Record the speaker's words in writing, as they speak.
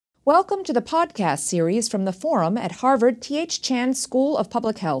Welcome to the podcast series from the Forum at Harvard T.H. Chan School of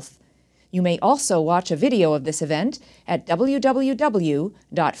Public Health. You may also watch a video of this event at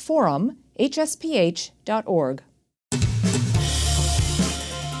www.forumhsph.org.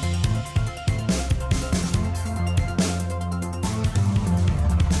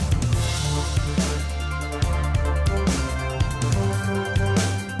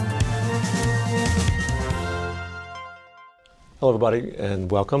 Hello, everybody, and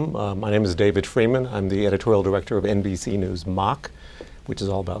welcome. My name is David Freeman. I'm the editorial director of NBC News Mock, which is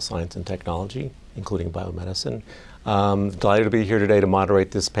all about science and technology, including biomedicine. Delighted to be here today to moderate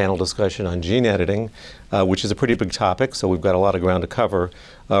this panel discussion on gene editing, which is a pretty big topic, so we've got a lot of ground to cover.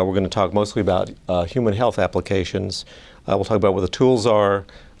 We're going to talk mostly about human health applications. We'll talk about what the tools are,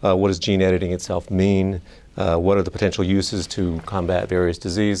 what does gene editing itself mean, what are the potential uses to combat various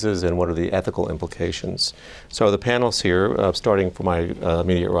diseases, and what are the ethical implications. So the panelists here, starting from my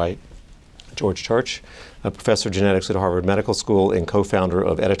immediate right, George Church, a professor of genetics at Harvard Medical School and co-founder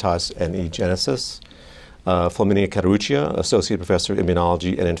of Editas and eGenesis. Flaminia Caruccia, associate professor of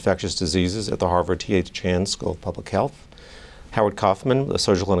immunology and infectious diseases at the Harvard T.H. Chan School of Public Health. Howard Kaufman, a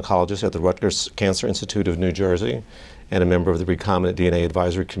surgical oncologist at the Rutgers Cancer Institute of New Jersey, and a member of the Recombinant DNA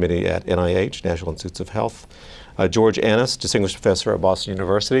Advisory Committee at NIH, National Institutes of Health. George Annis, distinguished professor at Boston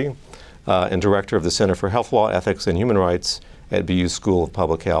University and director of the Center for Health Law, Ethics, and Human Rights at BU School of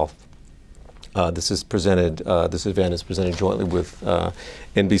Public Health. This event is presented jointly with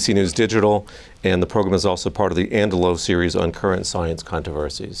NBC News Digital, and the program is also part of the Andalo series on current science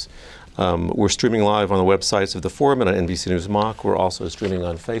controversies. We're streaming live on the websites of the Forum and on NBC News Mock. We're also streaming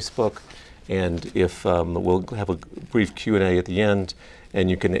on Facebook. And if we'll have a brief Q&A at the end, and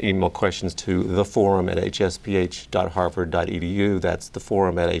you can email questions to theforum@hsph.harvard.edu. That's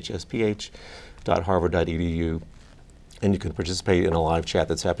theforum@hsph.harvard.edu. And you can participate in a live chat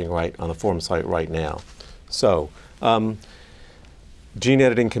that's happening right on the Forum site right now. So, gene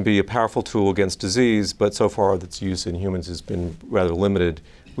editing can be a powerful tool against disease, but so far its use in humans has been rather limited.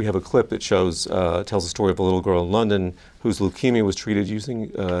 We have a clip that tells the story of a little girl in London whose leukemia was treated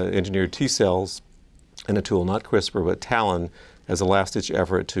using engineered T cells and a tool, not CRISPR, but TALEN, as a last-ditch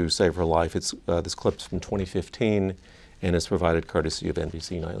effort to save her life. This clip's from 2015 and is provided courtesy of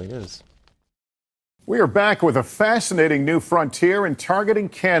NBC Nightly News. We are back with a fascinating new frontier in targeting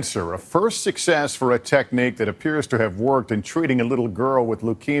cancer, a first success for a technique that appears to have worked in treating a little girl with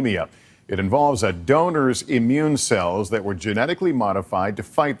leukemia. It involves a donor's immune cells that were genetically modified to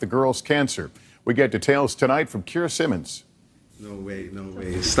fight the girl's cancer. We get details tonight from Keira Simmons. No way.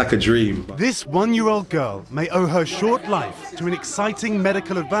 It's like a dream. This one-year-old girl may owe her short life to an exciting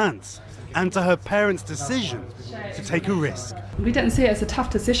medical advance and to her parents' decision to take a risk. We didn't see it as a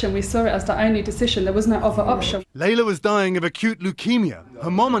tough decision. We saw it as the only decision. There was no other option. Layla was dying of acute leukemia.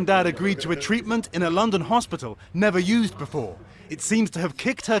 Her mom and dad agreed to a treatment in a London hospital never used before. It seems to have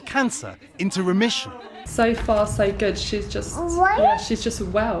kicked her cancer into remission. So far, so good. She's just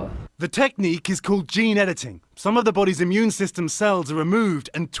well. The technique is called gene editing. Some of the body's immune system cells are removed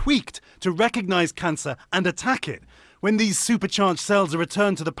and tweaked to recognize cancer and attack it. When these supercharged cells are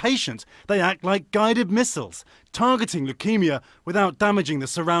returned to the patient, they act like guided missiles, targeting leukemia without damaging the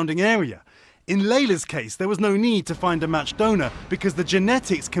surrounding area. In Layla's case, there was no need to find a matched donor because the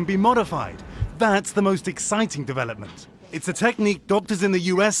genetics can be modified. That's the most exciting development. It's a technique doctors in the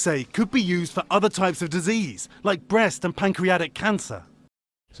US say could be used for other types of disease, like breast and pancreatic cancer.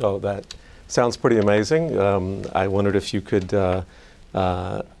 So that sounds pretty amazing. I wondered if you could put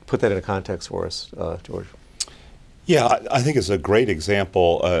that in a context for us, George. Yeah, I think it's a great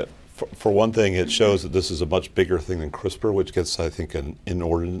example. For one thing, it shows that this is a much bigger thing than CRISPR, which gets, I think, an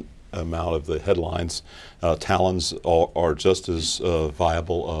inordinate amount of the headlines. Talons are just as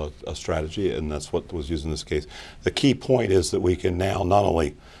viable a strategy, and that's what was used in this case. The key point is that we can now not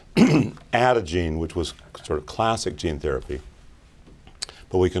only add a gene, which was sort of classic gene therapy,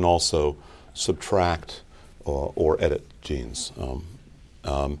 but we can also subtract or edit genes.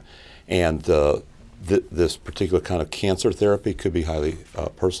 This particular kind of cancer therapy could be highly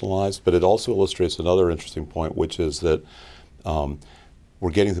personalized, but it also illustrates another interesting point, which is that we're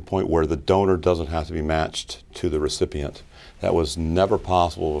getting to the point where the donor doesn't have to be matched to the recipient. That was never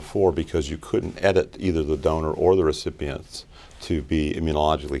possible before because you couldn't edit either the donor or the recipients to be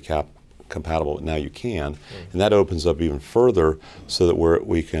immunologically compatible. Now you can, and that opens up even further so that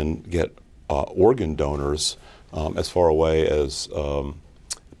we can get organ donors as far away as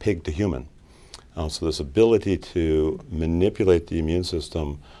pig to human. So this ability to manipulate the immune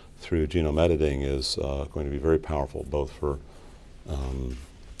system through genome editing is going to be very powerful, both for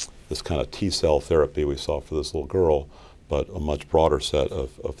this kind of T-cell therapy we saw for this little girl, but a much broader set of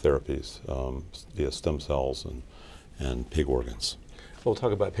therapies via stem cells and pig organs. We'll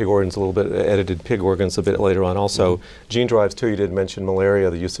talk about pig organs a little bit, edited pig organs a bit later on. Also, gene drives too. You did mention malaria.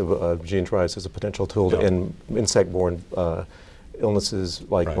 The use of gene drives as a potential tool to end insect-borne illnesses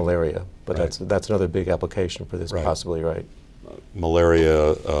like malaria. But that's another big application for this, possibly, right?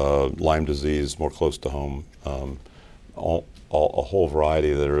 Malaria, Lyme disease, more close to home. A whole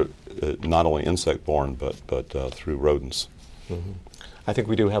variety that are not only insect-borne but through rodents. I think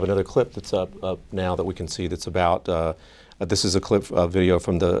we do have another clip that's up now that we can see that's about. This is a clip video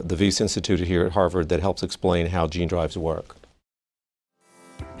from the Wyss Institute here at Harvard that helps explain how gene drives work.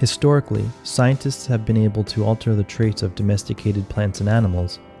 Historically, scientists have been able to alter the traits of domesticated plants and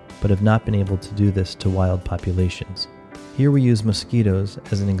animals, but have not been able to do this to wild populations. Here we use mosquitoes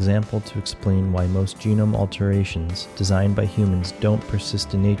as an example to explain why most genome alterations designed by humans don't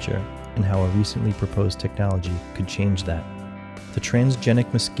persist in nature and how a recently proposed technology could change that. The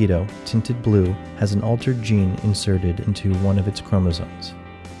transgenic mosquito, tinted blue, has an altered gene inserted into one of its chromosomes.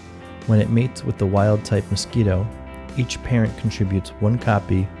 When it mates with the wild-type mosquito, each parent contributes one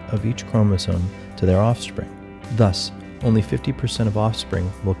copy of each chromosome to their offspring. Thus, only 50% of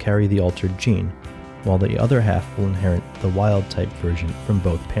offspring will carry the altered gene, while the other half will inherit the wild-type version from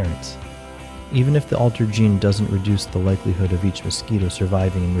both parents. Even if the altered gene doesn't reduce the likelihood of each mosquito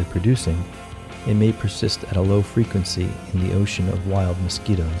surviving and reproducing, it may persist at a low frequency in the ocean of wild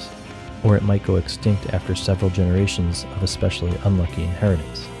mosquitoes, or it might go extinct after several generations of especially unlucky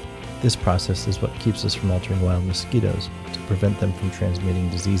inheritance. This process is what keeps us from altering wild mosquitoes to prevent them from transmitting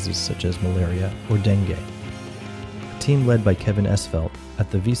diseases such as malaria or dengue. A team led by Kevin Esvelt at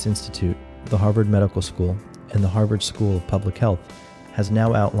the Wyss Institute, the Harvard Medical School, and the Harvard School of Public Health has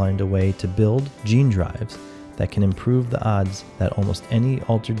now outlined a way to build gene drives that can improve the odds that almost any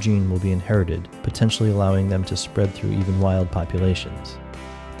altered gene will be inherited, potentially allowing them to spread through even wild populations.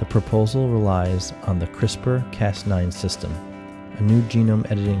 The proposal relies on the CRISPR-Cas9 system, a new genome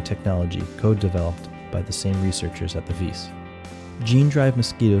editing technology co-developed by the same researchers at the Wyss. Gene drive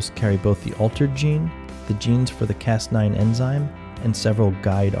mosquitoes carry both the altered gene, the genes for the Cas9 enzyme, and several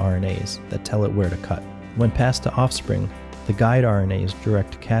guide RNAs that tell it where to cut. When passed to offspring, the guide RNAs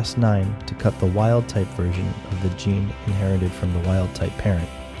direct Cas9 to cut the wild-type version of the gene inherited from the wild-type parent.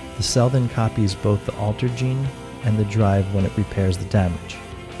 The cell then copies both the altered gene and the drive when it repairs the damage.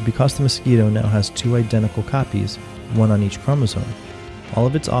 Because the mosquito now has two identical copies, one on each chromosome, all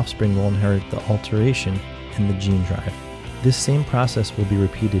of its offspring will inherit the alteration in the gene drive. This same process will be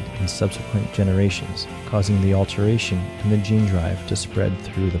repeated in subsequent generations, causing the alteration in the gene drive to spread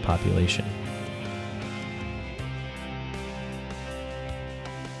through the population.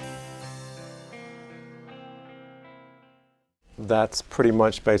 That's pretty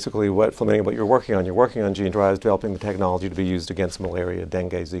much basically what you're working on. You're working on gene drives, developing the technology to be used against malaria,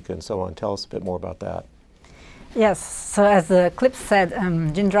 dengue, Zika, and so on. Tell us a bit more about that. Yes, so as the clip said,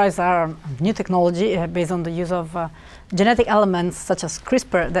 gene drives are new technology based on the use of genetic elements such as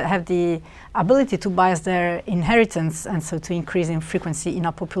CRISPR that have the ability to bias their inheritance and so to increase in frequency in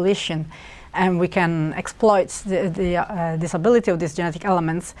a population. And we can exploit this ability of these genetic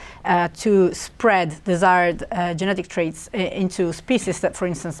elements to spread desired genetic traits into species that, for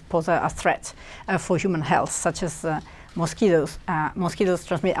instance, pose a threat for human health, such as mosquitoes. Mosquitoes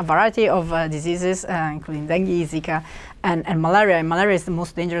transmit a variety of diseases, including dengue, Zika, and malaria. And malaria is the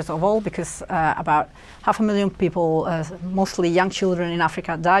most dangerous of all because about 500,000 people, mostly young children in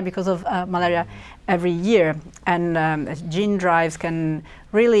Africa, die because of malaria every year. And gene drives can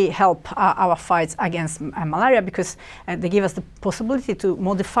really help our fights against malaria because they give us the possibility to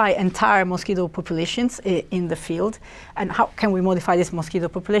modify entire mosquito populations in the field. And how can we modify these mosquito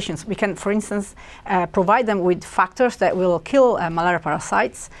populations? We can, for instance, provide them with factors that will kill malaria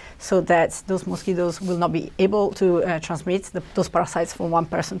parasites so that those mosquitoes will not be able to transmit those parasites from one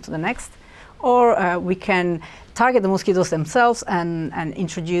person to the next. Or we can target the mosquitoes themselves and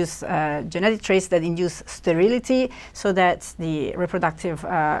introduce genetic traits that induce sterility so that the reproductive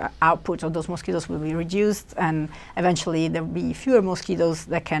output of those mosquitoes will be reduced, and eventually there will be fewer mosquitoes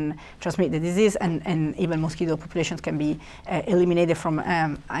that can transmit the disease, and even mosquito populations can be eliminated from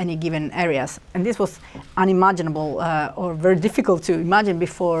any given areas. And this was unimaginable or very difficult to imagine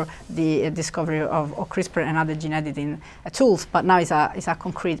before the discovery of CRISPR and other gene editing tools, but now it's a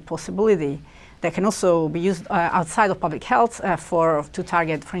concrete possibility that can also be used outside of public health to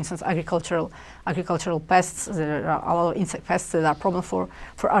target, for instance, agricultural pests. There are a lot of insect pests that are a problem for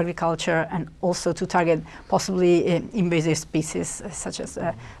agriculture, and also to target possibly invasive species such as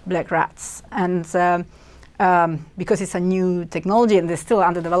black rats. And because it's a new technology and it's still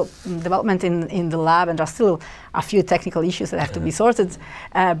under development in the lab, and there are still a few technical issues that have to be sorted.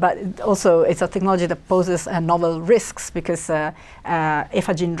 But also, it's a technology that poses novel risks, because if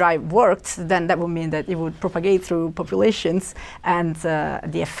a gene drive worked, then that would mean that it would propagate through populations, and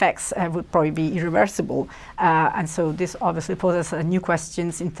the effects would probably be irreversible. And so this obviously poses new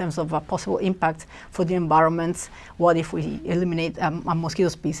questions in terms of a possible impact for the environment. What if we eliminate a mosquito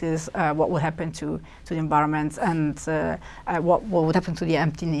species? What would happen to the environment, and what would happen to the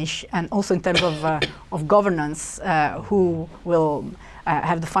empty niche? And also in terms of governance, who will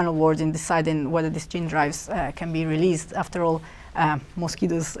have the final word in deciding whether these gene drives can be released? After all,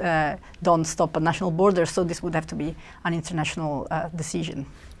 mosquitoes don't stop at national borders, so this would have to be an international decision.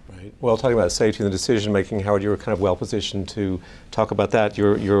 Right. Well, talking about safety and the decision making, Howard, you're kind of well positioned to talk about that.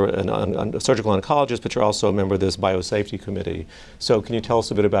 You're a surgical oncologist, but you're also a member of this biosafety committee. So, can you tell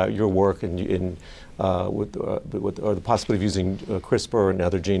us a bit about your work with the possibility of using CRISPR and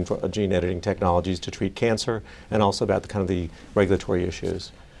other gene editing technologies to treat cancer, and also about the regulatory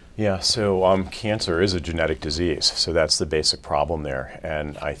issues? Yeah, so cancer is a genetic disease, so that's the basic problem there.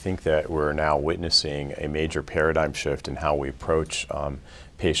 And I think that we're now witnessing a major paradigm shift in how we approach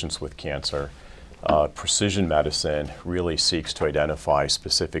patients with cancer. Precision medicine really seeks to identify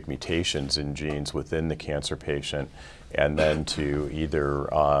specific mutations in genes within the cancer patient, and then to either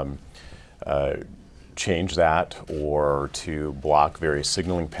change that or to block various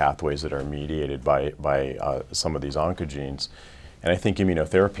signaling pathways that are mediated by some of these oncogenes. And I think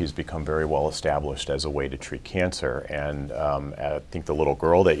immunotherapy has become very well established as a way to treat cancer. And I think the little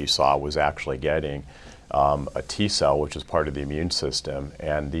girl that you saw was actually getting a T cell, which is part of the immune system,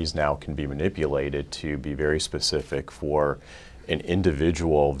 and these now can be manipulated to be very specific for an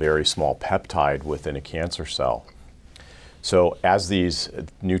individual, very small peptide within a cancer cell. So as these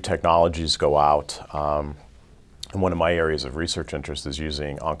new technologies go out, and one of my areas of research interest is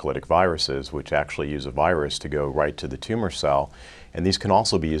using oncolytic viruses, which actually use a virus to go right to the tumor cell. And these can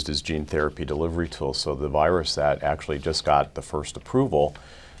also be used as gene therapy delivery tools. So the virus that actually just got the first approval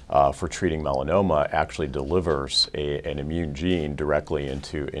for treating melanoma actually delivers an immune gene directly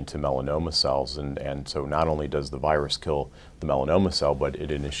into melanoma cells. And so not only does the virus kill the melanoma cell, but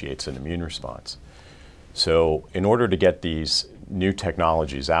it initiates an immune response. So in order to get these new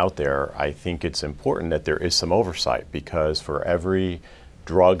technologies out there, I think it's important that there is some oversight, because for every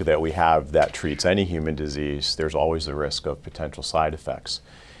drug that we have that treats any human disease, there's always the risk of potential side effects.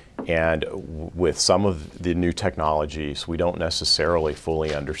 And with some of the new technologies, we don't necessarily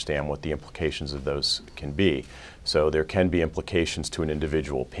fully understand what the implications of those can be. So there can be implications to an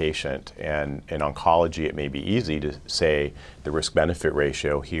individual patient. And in oncology, it may be easy to say the risk-benefit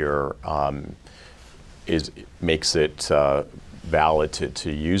ratio here makes it valid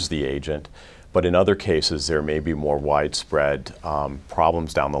to use the agent. But in other cases, there may be more widespread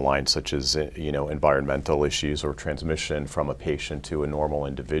problems down the line, such as environmental issues or transmission from a patient to a normal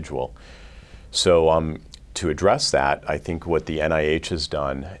individual. So to address that, I think what the NIH has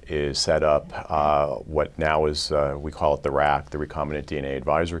done is set up what now is, we call it the RAC, the Recombinant DNA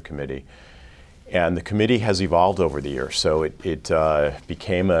Advisory Committee. And the committee has evolved over the years. So it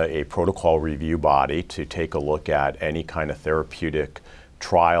became a protocol review body to take a look at any kind of therapeutic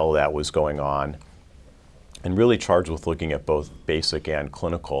trial that was going on, and really charged with looking at both basic and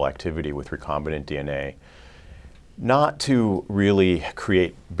clinical activity with recombinant DNA, not to really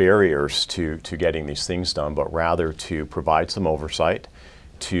create barriers to getting these things done, but rather to provide some oversight,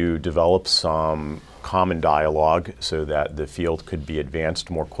 to develop some common dialogue so that the field could be advanced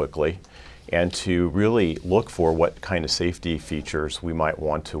more quickly, and to really look for what kind of safety features we might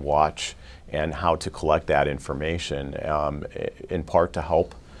want to watch and how to collect that information, in part to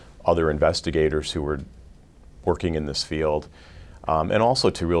help other investigators who are working in this field, and also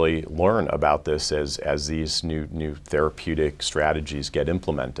to really learn about this as these new therapeutic strategies get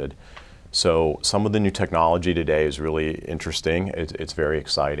implemented. So some of the new technology today is really interesting. It's very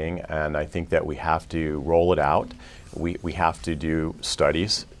exciting, and I think that we have to roll it out. We have to do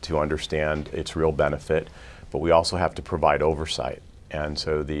studies to understand its real benefit, but we also have to provide oversight. And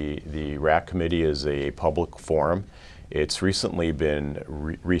so the RAC committee is a public forum. It's recently been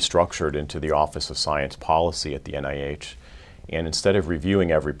restructured into the Office of Science Policy at the NIH. And instead of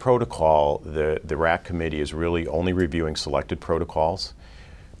reviewing every protocol, the RAC committee is really only reviewing selected protocols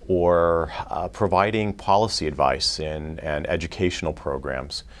or providing policy advice and educational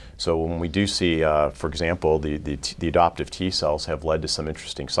programs. So when we do see, for example, the adoptive T cells have led to some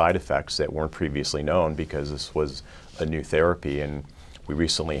interesting side effects that weren't previously known because this was a new therapy, and We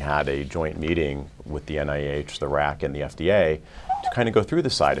recently had a joint meeting with the NIH, the RAC, and the FDA to kind of go through the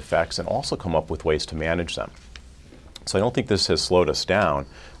side effects and also come up with ways to manage them. So I don't think this has slowed us down.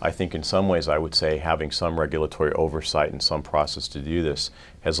 I think in some ways I would say having some regulatory oversight and some process to do this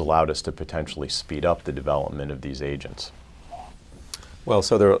has allowed us to potentially speed up the development of these agents. Well,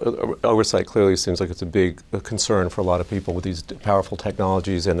 so oversight clearly seems like it's a big concern for a lot of people with these powerful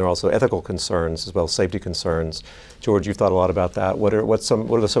technologies, and there are also ethical concerns as well as safety concerns. George, you've thought a lot about that. What are some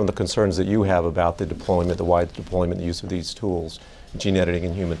of the concerns that you have about the deployment, the wide deployment and use of these tools, gene editing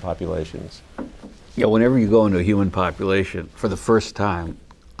in human populations? Yeah, whenever you go into a human population for the first time,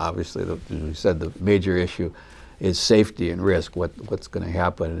 obviously, as we said, the major issue is safety and risk. What's going to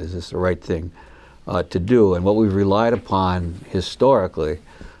happen? Is this the right thing to do? And what we've relied upon historically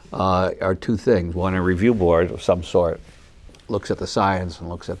are two things. One, a review board of some sort looks at the science and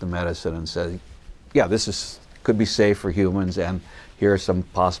looks at the medicine and says, yeah, could be safe for humans, and here are some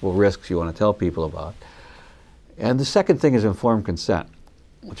possible risks you want to tell people about. And the second thing is informed consent,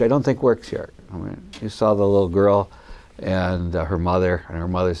 which I don't think works here. I mean, you saw the little girl and her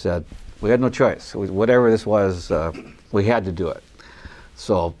mother said, we had no choice. Whatever this was, we had to do it.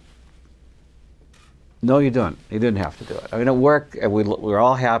 So, no, you don't. You didn't have to do it. I mean, it worked, and we were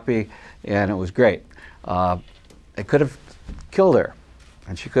all happy, and it was great. It could have killed her,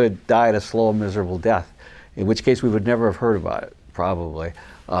 and she could have died a slow, miserable death, in which case we would never have heard about it, probably.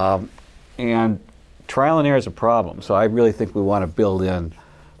 And trial and error is a problem, so I really think we want to build in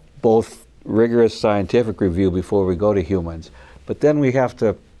both rigorous scientific review before we go to humans, but then we have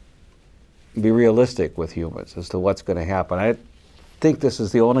to be realistic with humans as to what's going to happen. I think this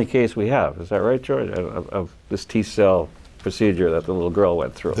is the only case we have. Is that right, George? Of this T-cell procedure that the little girl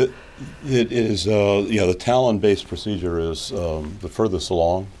went through. It is, the Talon-based procedure is the furthest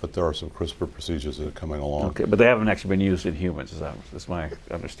along, but there are some CRISPR procedures that are coming along. Okay, but they haven't actually been used in humans. That's my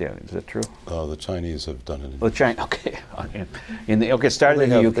understanding. Is that true? The Chinese have done it. The China, okay. Started in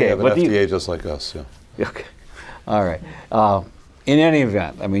the UK. They have an FDA just like us, yeah. Okay, all right. In any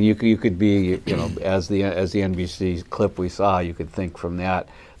event, I mean, you could be, as the NBC clip we saw, you could think from that,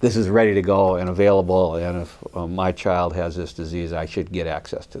 this is ready to go and available, and if my child has this disease, I should get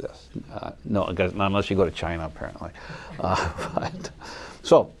access to this. No, not unless you go to China, apparently.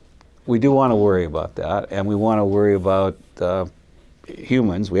 So, we do want to worry about that, and we want to worry about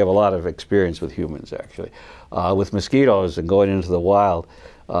humans. We have a lot of experience with humans, actually. With mosquitoes and going into the wild,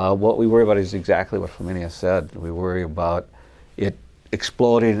 what we worry about is exactly what Flaminia said. We worry about it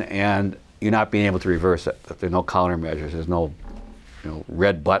exploding and you not being able to reverse it. That there are no countermeasures. There's no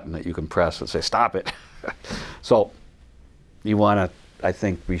red button that you can press and say, stop it. So you want to, I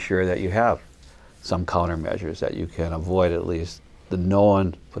think, be sure that you have some countermeasures that you can avoid at least the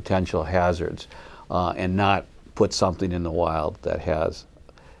known potential hazards and not put something in the wild that has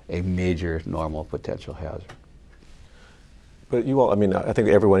a major normal potential hazard. But you all, I mean, I think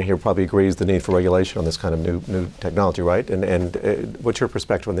everyone here probably agrees the need for regulation on this kind of new technology, right? And what's your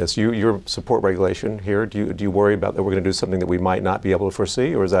perspective on this? You support regulation here. Do you worry about that we're going to do something that we might not be able to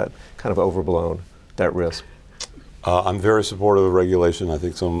foresee, or is that kind of overblown, that risk? I'm very supportive of regulation. I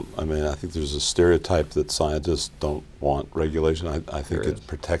think there's a stereotype that scientists don't want regulation. I think it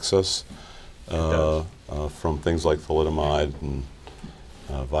protects us from things like thalidomide and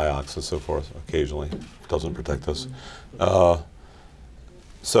Vioxx and so forth. Occasionally, it doesn't protect us.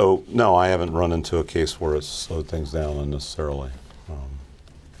 So no, I haven't run into a case where it's slowed things down unnecessarily.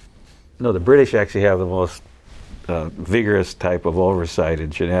 No, the British actually have the most vigorous type of oversight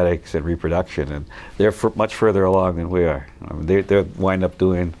in genetics and reproduction, and they're much further along than we are. I mean, they wind up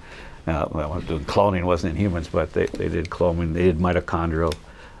doing, doing cloning wasn't in humans, but they did cloning. They did mitochondrial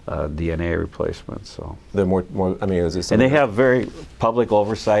DNA replacement. So they're more. I mean, is it? And they have very public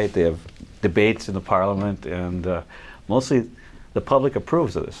oversight. They have debates in the parliament, and mostly the public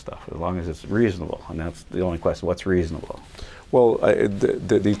approves of this stuff as long as it's reasonable. And that's the only question: what's reasonable? Well,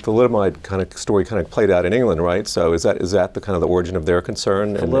 the thalidomide kind of story kind of played out in England, right? So is that the kind of the origin of their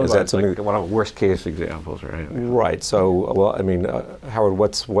concern? And is that something like one of the worst case examples, right? Right. So, well, I mean, Howard,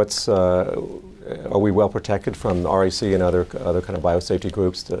 are we well protected from RAC and other kind of biosafety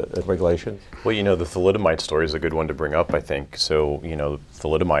groups regulation? Well, the thalidomide story is a good one to bring up, I think. So,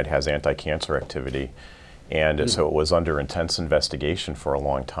 thalidomide has anti-cancer activity. And so it was under intense investigation for a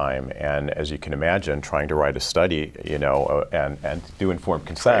long time. And as you can imagine, trying to write a study, and do informed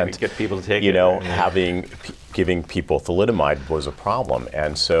consent, get people to take it. Giving people thalidomide was a problem.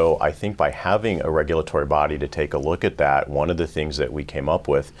 And so I think by having a regulatory body to take a look at that, one of the things that we came up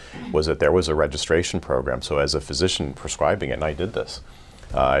with was that there was a registration program. So as a physician prescribing it, and I did this,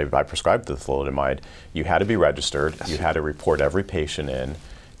 I prescribed the thalidomide, you had to be registered, you had to report every patient in.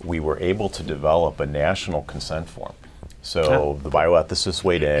 We were able to develop a national consent form. So the bioethicists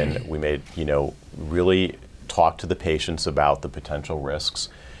weighed in, we made, really talked to the patients about the potential risks.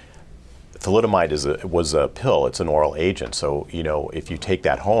 Thalidomide was a pill, it's an oral agent, so if you take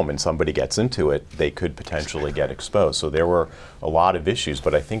that home and somebody gets into it, they could potentially get exposed. So there were a lot of issues,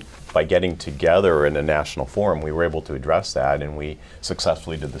 but I think by getting together in a national forum, we were able to address that, and we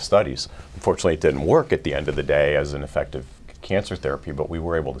successfully did the studies. Unfortunately, it didn't work at the end of the day as an effective cancer therapy, but we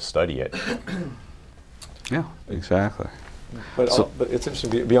were able to study it. Yeah, exactly. But it's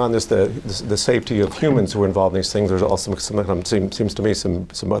interesting, beyond this, the safety of humans who are involved in these things, there's also seems to me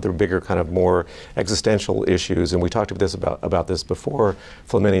some other bigger kind of more existential issues. And we talked about this before,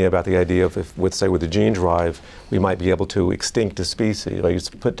 Flaminia, about the idea of with the gene drive, we might be able to extinct a species. Like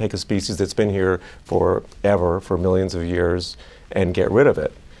you take a species that's been here forever, for millions of years, and get rid of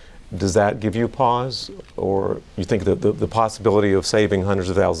it. Does that give you pause? Or you think that the possibility of saving hundreds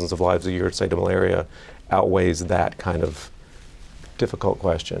of thousands of lives a year, say, to malaria, outweighs that kind of difficult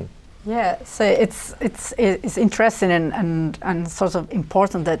question? Yeah, so it's interesting and sort of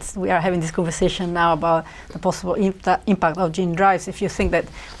important that we are having this conversation now about the possible impact of gene drives. If you think that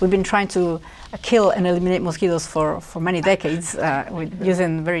we've been trying to kill and eliminate mosquitoes for many decades with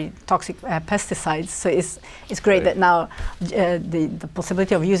using very toxic pesticides, so it's great that now the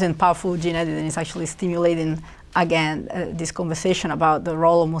possibility of using powerful gene editing is actually stimulating again this conversation about the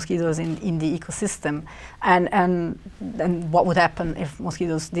role of mosquitoes in the ecosystem and what would happen if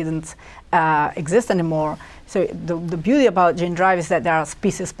mosquitoes didn't exist anymore. So the beauty about gene drive is that they are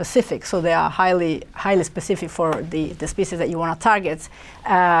species specific, so they are highly specific for the species that you want to target.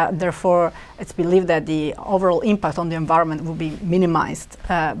 Therefore, it's believed that the overall impact on the environment will be minimized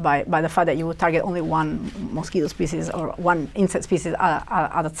by the fact that you would target only one mosquito species or one insect species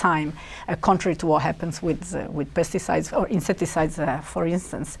at a time, contrary to what happens with pesticides or insecticides, for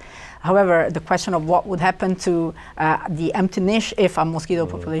instance. However, the question of what would happen to the empty niche if a mosquito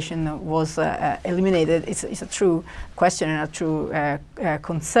population was eliminated is a true question and a true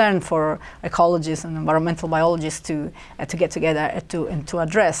concern for ecologists and environmental biologists to get together to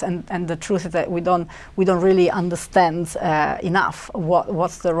address. And the truth is that we don't really understand enough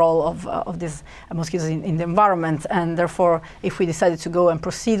what's the role of these mosquitoes in the environment. And therefore, if we decided to go and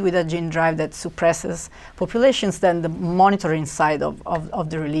proceed with a gene drive that suppresses populations, then the monitoring side of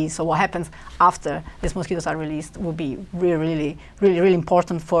the release, so what happens after these mosquitoes are released, will be really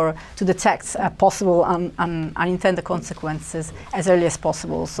important to detect possible unintended consequences as early as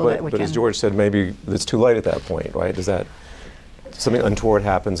possible, so that we can. But as George said, maybe it's too late at that point, right? Does that something untoward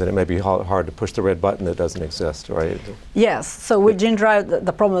happens and it may be hard to push the red button that doesn't exist, right? Yes. So with gene drive,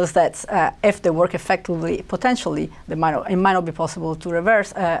 the problem is that if they work effectively, potentially, it might not be possible to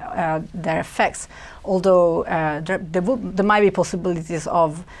reverse their effects. Although there might be possibilities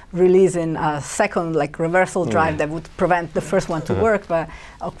of releasing a second, reversal drive that would prevent the first one to work, but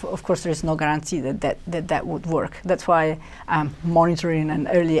of course there is no guarantee that would work. That's why monitoring and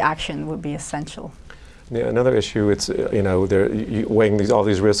early action would be essential. Yeah, another issue, it's weighing all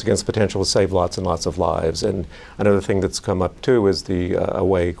these risks against potential to save lots and lots of lives. And another thing that's come up too is a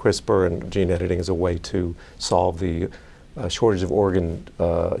way CRISPR and gene editing is a way to solve the shortage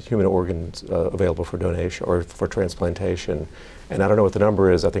of human organs available for donation or for transplantation. And I don't know what the number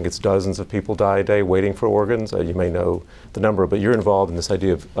is. I think it's dozens of people die a day waiting for organs. You may know the number, but you're involved in this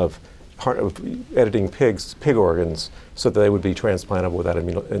idea of editing pig organs so that they would be transplantable without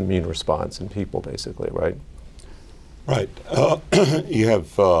immune response in people, basically, right? Right. You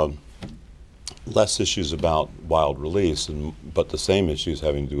have less issues about wild release, but the same issues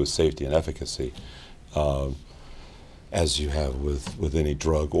having to do with safety and efficacy, as you have with any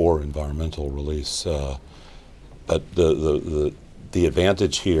drug or environmental release. But the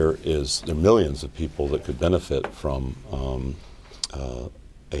advantage here is there are millions of people that could benefit from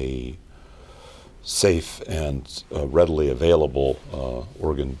a safe and readily available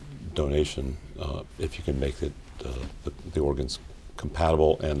organ donation if you can make the organs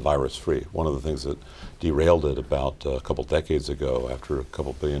compatible and virus-free. One of the things that derailed it about a couple decades ago after a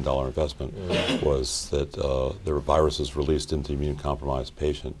couple $1 billion investment was that there were viruses released into immune-compromised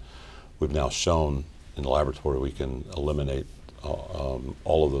patient. We've now shown in the laboratory we can eliminate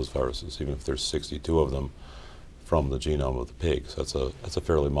all of those viruses, even if there's 62 of them, from the genome of the pig. So that's a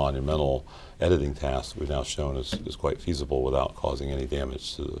fairly monumental editing task we've now shown is quite feasible without causing any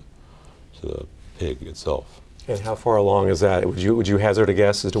damage to the pig itself. And how far along is that? Would you hazard a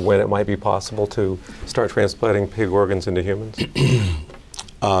guess as to when it might be possible to start transplanting pig organs into humans?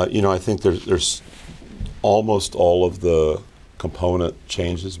 I think there's almost all of the component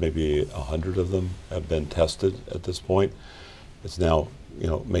changes, maybe 100 of them have been tested at this point. It's now,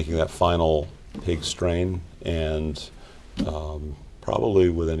 making that final pig strain, and probably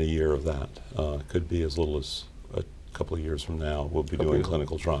within a year of that, could be as little as a couple of years from now, we'll be doing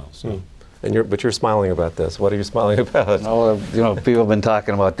clinical trials. So. But you're smiling about this. What are you smiling about? People have been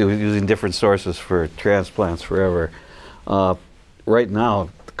talking about using different sources for transplants forever. Right now,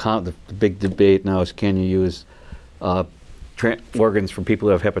 the big debate now is, can you use organs from people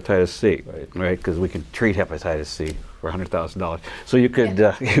who have hepatitis C, right? Because we can treat hepatitis C for $100,000. So you could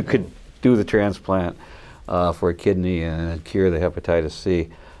you could do the transplant for a kidney and cure the hepatitis C,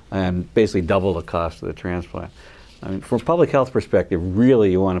 and basically double the cost of the transplant. I mean, from a public health perspective,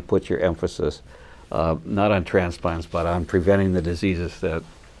 really you want to put your emphasis not on transplants, but on preventing the diseases that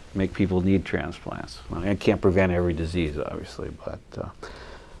make people need transplants. I can't prevent every disease, obviously, but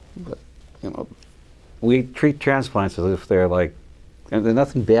we treat transplants as if they're and there's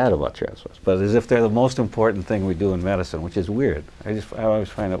nothing bad about transplants, but as if they're the most important thing we do in medicine, which is weird. I always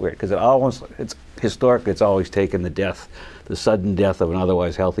find that weird, because historically it's always taken the sudden death of an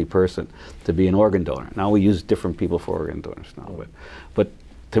otherwise healthy person to be an organ donor. Now we use different people for organ donors now, but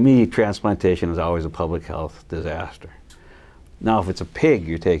to me, transplantation is always a public health disaster. Now, if it's a pig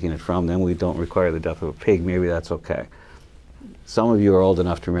you're taking it from, then we don't require the death of a pig. Maybe that's okay. Some of you are old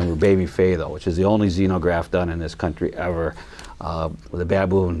enough to remember Baby Faye, though, which is the only xenograft done in this country ever, with a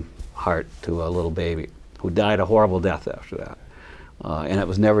baboon heart to a little baby who died a horrible death after that. And it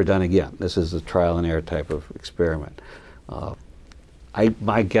was never done again. This is a trial and error type of experiment.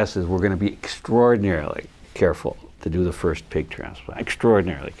 My guess is we're going to be extraordinarily careful to do the first pig transplant.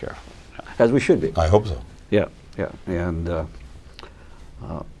 Extraordinarily careful, as we should be. I hope so. Yeah, and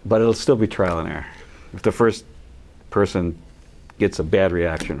but it'll still be trial and error. If the first person gets a bad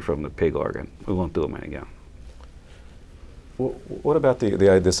reaction from the pig organ, we won't do them again. What about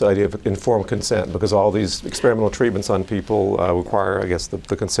this idea of informed consent? Because all these experimental treatments on people require, I guess,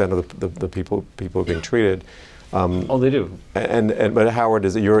 the consent of the people being treated. They do. But Howard,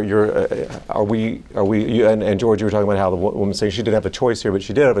 is it are we and George, you were talking about how the woman saying she didn't have a choice here, but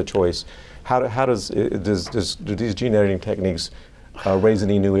she did have a choice. How do these gene editing techniques raise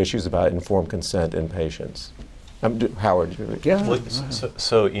any new issues about informed consent in patients? Howard. Yeah. Well,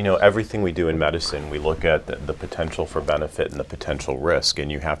 so everything we do in medicine, we look at the potential for benefit and the potential risk,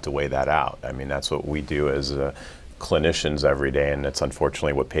 and you have to weigh that out. I mean, that's what we do as clinicians every day, and it's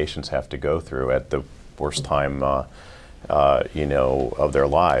unfortunately what patients have to go through at the worst time, of their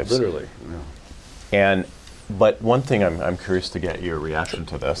lives. Literally. Yeah. But one thing I'm curious to get your reaction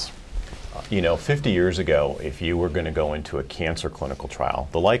to this. 50 years ago, if you were going to go into a cancer clinical trial,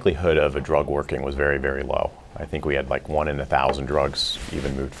 the likelihood of a drug working was very, very low. I think we had 1 in 1,000 drugs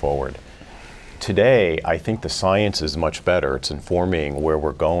even moved forward. Today, I think the science is much better. It's informing where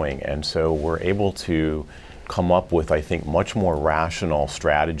we're going, and so we're able to come up with, I think, much more rational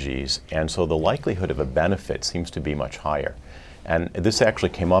strategies, and so the likelihood of a benefit seems to be much higher. And this actually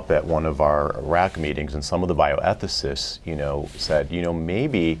came up at one of our RAC meetings, and some of the bioethicists, said,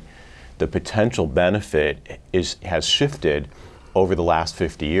 maybe the potential benefit has shifted over the last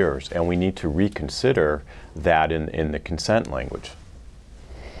 50 years, and we need to reconsider that in the consent language.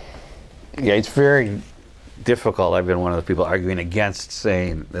 Yeah, it's very difficult. I've been one of the people arguing against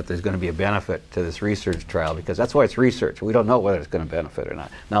saying that there's going to be a benefit to this research trial, because that's why it's research. We don't know whether it's going to benefit or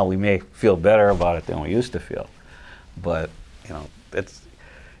not. Now, we may feel better about it than we used to feel, but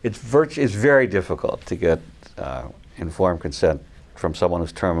it's very difficult to get informed consent from someone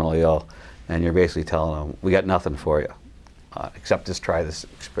who's terminally ill, and you're basically telling them, we got nothing for you, except just try this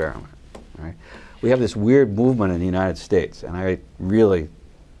experiment. Right? We have this weird movement in the United States, and I really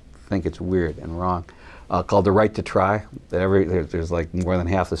think it's weird and wrong, called the right to try. There's more than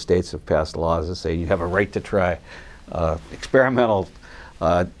half the states have passed laws that say you have a right to try experimental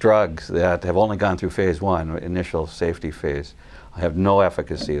drugs that have only gone through phase 1, initial safety phase, have no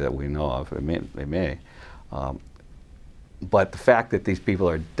efficacy that we know of. They may. But the fact that these people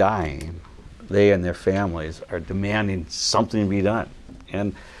are dying, they and their families are demanding something to be done.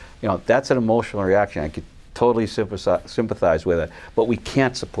 And that's an emotional reaction. I could totally sympathize with it, but we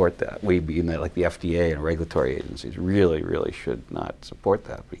can't support that. We, being like the FDA and regulatory agencies, really, really should not support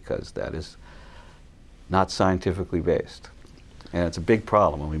that, because that is not scientifically based. And it's a big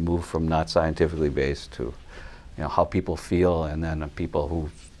problem when we move from not scientifically based to how people feel, and then people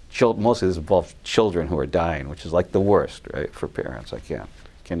who, mostly this involves children who are dying, which is the worst, right, for parents. I can't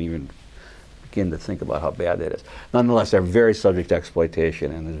even begin to think about how bad that is. Nonetheless, they're very subject to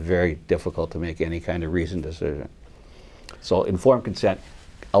exploitation, and it's very difficult to make any kind of reasoned decision. So informed consent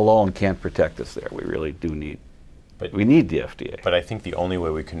alone can't protect us there. We really do need we need the FDA. But I think the only way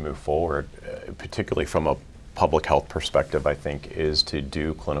we can move forward, particularly from a public health perspective, I think, is to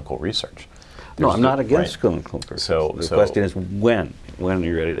do clinical research. No, I'm not against right. clinical research. The question is when are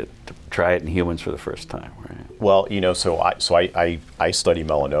you ready to try it in humans for the first time, right? Well, so I study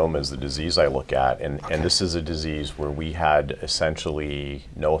melanoma as the disease I look at, and this is a disease where we had essentially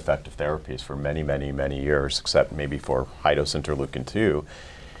no effective therapies for many, many, many years, except maybe for high-dose interleukin-2.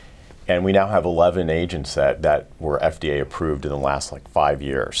 And we now have 11 agents that were FDA approved in the last 5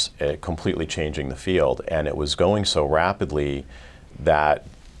 years, completely changing the field. And it was going so rapidly that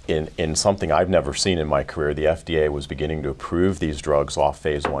in something I've never seen in my career, the FDA was beginning to approve these drugs off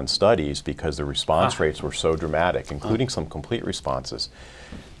phase 1 studies because the response rates were so dramatic, including some complete responses.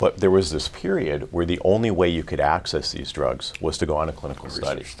 But there was this period where the only way you could access these drugs was to go on a clinical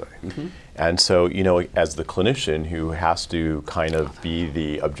study. Mm-hmm. And so, as the clinician who has to kind of be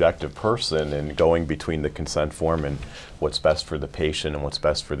the objective person and going between the consent form and what's best for the patient and what's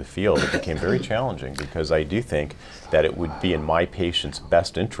best for the field, it became very challenging because I do think that it would be in my patient's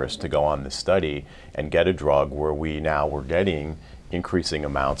best interest to go on this study and get a drug where we're getting increasing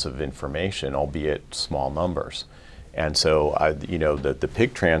amounts of information, albeit small numbers. And so, the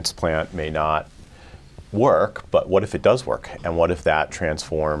pig transplant may not work, but what if it does work? And what if that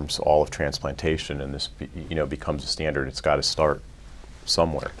transforms all of transplantation and this, becomes a standard? It's got to start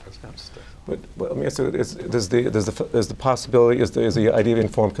somewhere. But let me ask you, is the possibility, is the idea of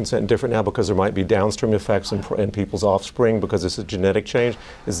informed consent different now because there might be downstream effects in people's offspring because it's a genetic change?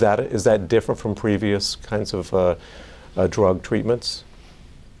 Is that different from previous kinds of drug treatments?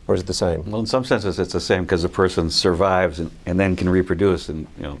 Or is it the same? Well, in some senses, it's the same because the person survives and then can reproduce. And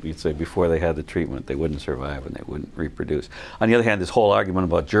you'd say before they had the treatment, they wouldn't survive and they wouldn't reproduce. On the other hand, this whole argument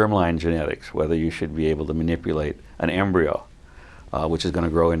about germline genetics, whether you should be able to manipulate an embryo, which is going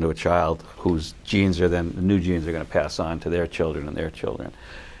to grow into a child whose genes are then, the new genes are going to pass on to their children and their children,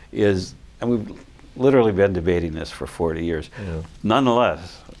 and we've literally been debating this for 40 years. Yeah.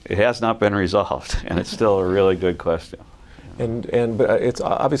 Nonetheless, it has not been resolved, and it's still a really good question. But it's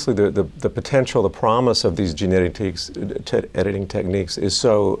obviously the potential, the promise of these genetic editing techniques is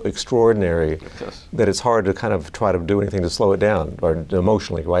so extraordinary that it's hard to kind of try to do anything to slow it down or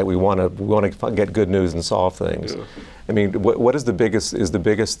emotionally, right? We want to get good news and solve things. Yeah. I mean, what is the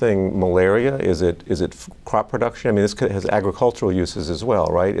biggest thing malaria? Is it crop production? I mean, this has agricultural uses as well,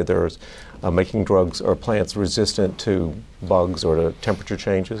 right? There's making drugs or plants resistant to bugs or to temperature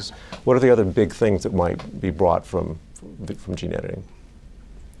changes. What are the other big things that might be brought from gene editing?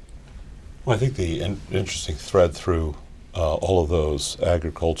 Well, I think the interesting thread through all of those,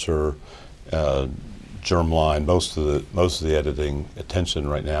 agriculture, germline, most of the editing attention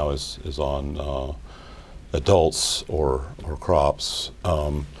right now is on adults or crops,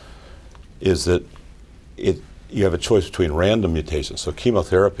 is that you have a choice between random mutations. So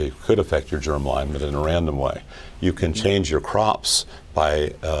chemotherapy could affect your germline, but in a random way. You can change your crops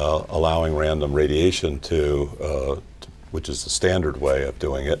by allowing random radiation which is the standard way of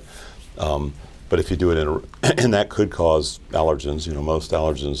doing it. But if you do it and that could cause allergens. Most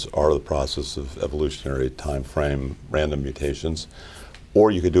allergens are the process of evolutionary time frame random mutations. Or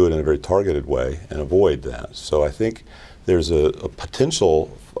you could do it in a very targeted way and avoid that. So I think there's a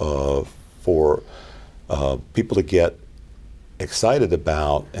potential for people to get excited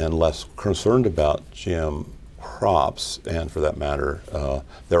about and less concerned about GM crops, and for that matter,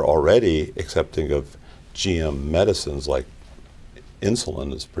 they're already accepting of GM medicines like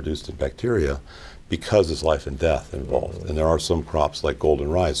insulin is produced in bacteria because there's life and death involved. And there are some crops like golden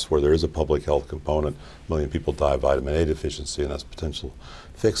rice where there is a public health component. 1 million people die of vitamin A deficiency, and that's a potential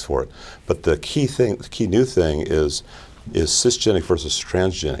fix for it. But the key new thing is cisgenic versus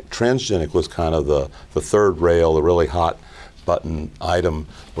transgenic. Transgenic was kind of the third rail, the really hot button item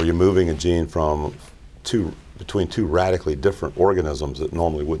where you're moving a gene between two radically different organisms that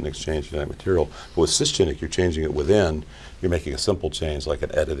normally wouldn't exchange genetic material. But with cisgenic, you're changing it within. You're making a simple change like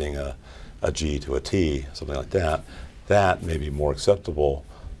editing a G to a T, something like that. That may be more acceptable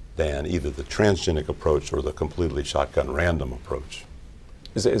than either the transgenic approach or the completely shotgun random approach.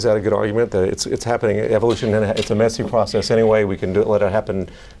 Is that a good argument? That it's happening, evolution, it's a messy process anyway. We can let it happen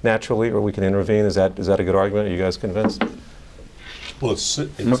naturally, or we can intervene. Is that a good argument? Are you guys convinced? Well,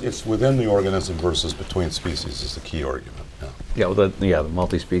 it's within the organism versus between species is the key argument. Yeah, the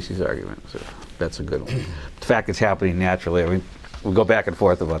multi-species argument. So that's a good one. The fact it's happening naturally, I mean, we'll go back and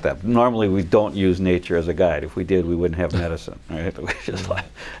forth about that. Normally, we don't use nature as a guide. If we did, we wouldn't have medicine, right? We just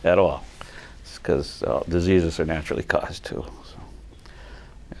at all. It's because diseases are naturally caused too. So,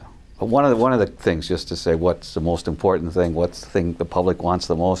 yeah. But one of the things, just to say, what's the most important thing? What's the thing the public wants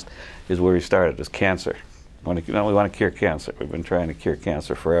the most? Is where we started. Is cancer. We want to cure cancer. We've been trying to cure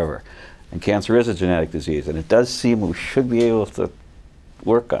cancer forever. And cancer is a genetic disease, and it does seem we should be able to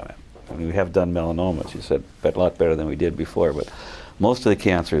work on it. I mean, we have done melanoma, as you said, a lot better than we did before, but most of the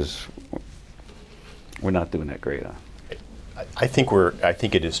cancers we're not doing that great on. I think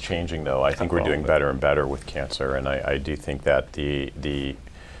it is changing, though. I think we're doing better and better with cancer, and I do think that the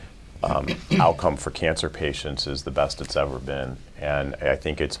outcome for cancer patients is the best it's ever been. And I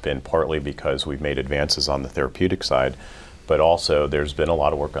think it's been partly because we've made advances on the therapeutic side, but also there's been a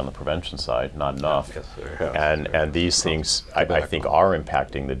lot of work on the prevention side, not enough. Yes, there has. And these things, I think, are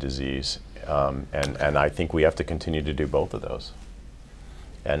impacting the disease, and I think we have to continue to do both of those.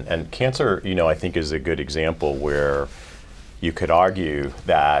 And cancer, I think is a good example where you could argue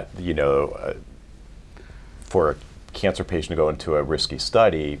that, for a cancer patient to go into a risky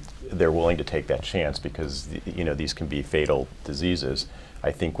study, they're willing to take that chance because, these can be fatal diseases.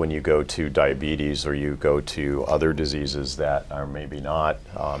 I think when you go to diabetes or you go to other diseases that are maybe not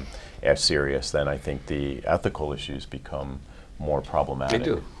as serious, then I think the ethical issues become more problematic. They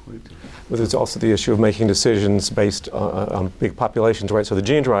do. But there's also the issue of making decisions based on big populations, right? So the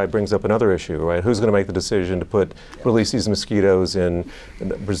gene drive brings up another issue, right? Who's going to make the decision to release these mosquitoes in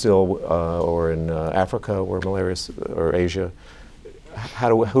Brazil or in Africa where malaria or Asia?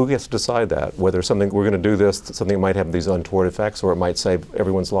 Who gets to decide that? Whether we're going to do this, something might have these untoward effects, or it might save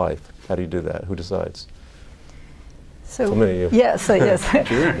everyone's life. How do you do that? Who decides? So many of you. yes.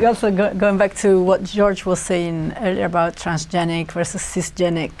 We also going back to what George was saying earlier about transgenic versus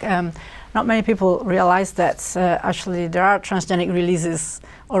cisgenic. Not many people realize that actually there are transgenic releases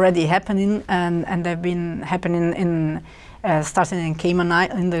already happening, and they've been happening in starting in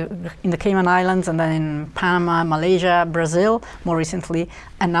the Cayman Islands, and then in Panama, Malaysia, Brazil, more recently,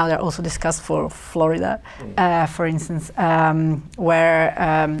 and now they're also discussed for Florida, for instance, where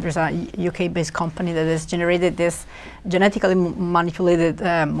there's a UK-based company that has generated this genetically manipulated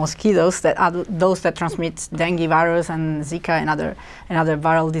mosquitoes that are those that transmit dengue virus and Zika and other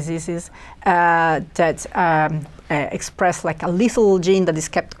viral diseases that express like a lethal gene that is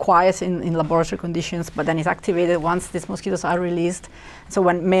kept quiet in laboratory conditions, but then is activated once these mosquitoes are released. So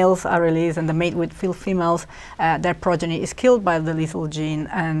when males are released and they mate with females, their progeny is killed by the lethal gene,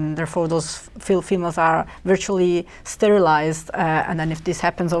 and therefore those females are virtually sterilized. And then if this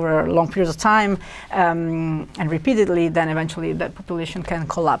happens over long periods of time and repeatedly, then eventually that population can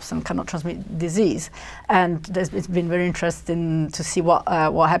collapse and cannot transmit disease. And it's been very interesting to see what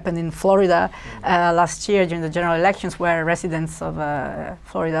happened in Florida last year during the general elections, where residents of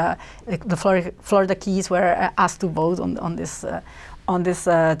Florida, the Florida Keys, were asked to vote on this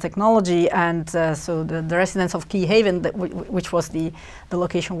technology, and so the residents of Key Haven, which was the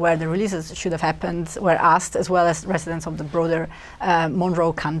location where the releases should have happened, were asked, as well as residents of the broader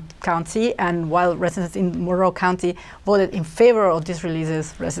Monroe County. And while residents in Monroe County voted in favor of these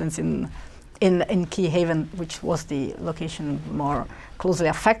releases, residents in Key Haven, which was the location more closely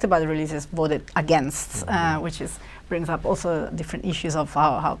affected by the releases, voted against, which brings up also different issues of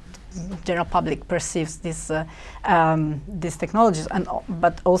how general public perceives these technologies,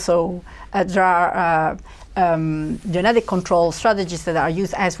 but also there are genetic control strategies that are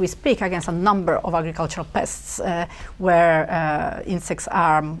used as we speak against a number of agricultural pests, where insects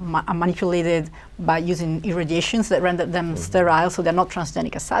are manipulated by using irradiations that render them sterile, so they're not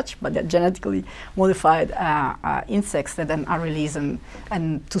transgenic as such, but they're genetically modified insects that then are released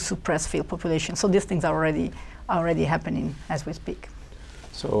and to suppress field population. So these things are already happening as we speak.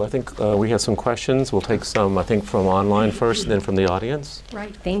 So I think we have some questions. We'll take some, I think, from online first, and then from the audience.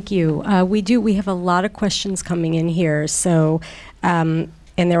 Right, thank you. We have a lot of questions coming in here. So, and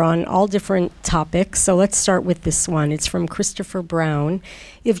they're on all different topics. So let's start with this one. It's from Christopher Brown.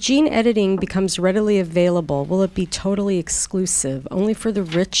 If gene editing becomes readily available, will it be totally exclusive, only for the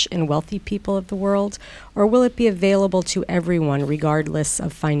rich and wealthy people of the world, or will it be available to everyone, regardless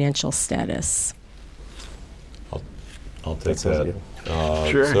of financial status? I'll take that.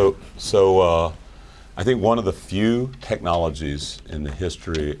 Sure. So I think one of the few technologies in the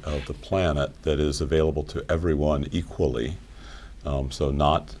history of the planet that is available to everyone equally, so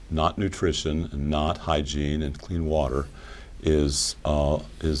not nutrition, not hygiene and clean water, is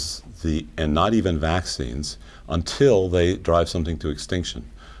and not even vaccines until they drive something to extinction.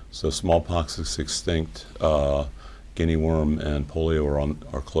 So smallpox is extinct, guinea worm and polio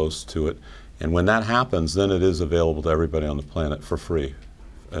are close to it. And when that happens, then it is available to everybody on the planet for free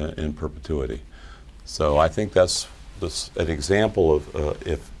in perpetuity. So I think that's an example of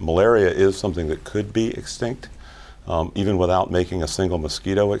if malaria is something that could be extinct, even without making a single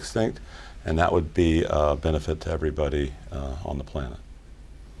mosquito extinct, and that would be a benefit to everybody on the planet.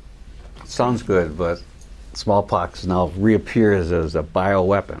 Sounds good, but smallpox now reappears as a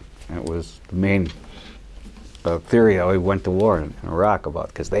bioweapon. And it was the main theory how we went to war in Iraq about,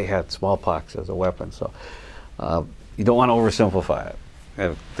 because they had smallpox as a weapon. So you don't want to oversimplify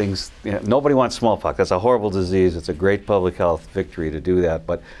it. Nobody wants smallpox. That's a horrible disease. It's a great public health victory to do that.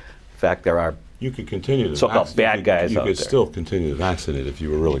 But in fact, there are you could continue to so-called bad guys out there. You could still continue to vaccinate if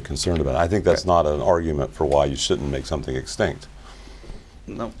you were really concerned about it. I think that's not an argument for why you shouldn't make something extinct.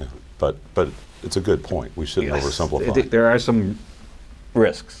 No. Yeah. But it's a good point. We shouldn't oversimplify. There are some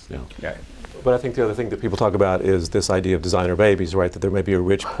risks. Yeah. But I think the other thing that people talk about is this idea of designer babies, right? That there may be a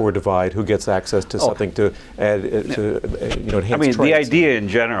rich-poor divide. Who gets access to something to add enhance I mean, traits. the idea in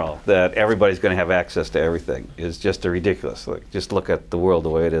general that everybody's going to have access to everything is just ridiculous. Just look at the world the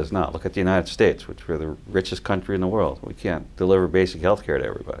way it is now. Look at the United States, which we're the richest country in the world. We can't deliver basic health care to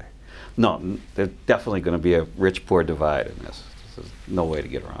everybody. No, there's definitely going to be a rich-poor divide in this. There's no way to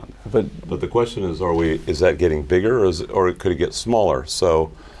get around that. But the question is, is that getting bigger, or could it get smaller?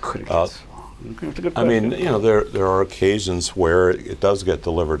 So. Could it get smaller? I mean, there are occasions where it does get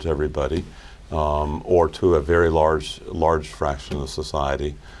delivered to everybody, or to a very large fraction of the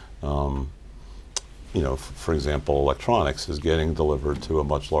society. For example, electronics is getting delivered to a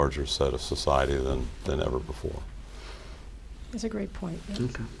much larger set of society than ever before. That's a great point. Yeah.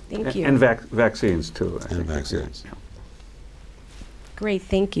 Okay. Thank you. And vaccines too. And vaccines. Yeah. Great,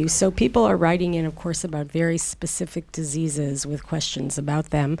 thank you. So people are writing in, of course, about very specific diseases with questions about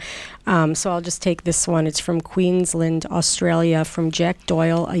them. So I'll just take this one. It's from Queensland, Australia, from Jack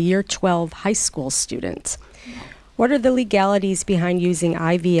Doyle, a year 12 high school student. What are the legalities behind using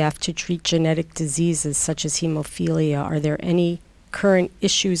IVF to treat genetic diseases such as hemophilia? Are there any current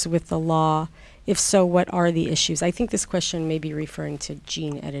issues with the law? If so, what are the issues? I think this question may be referring to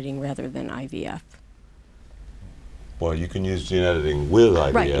gene editing rather than IVF. Well, you can use gene editing with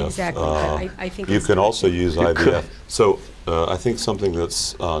IVF. Right, exactly. I think you can also use IVF. could. So I think something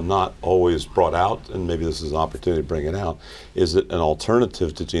that's not always brought out, and maybe this is an opportunity to bring it out, is that an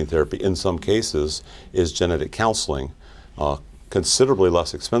alternative to gene therapy in some cases is genetic counseling. Considerably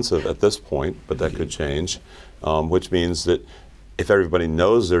less expensive at this point, but that could change, which means that if everybody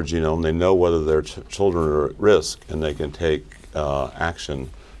knows their genome, they know whether their children are at risk, and they can take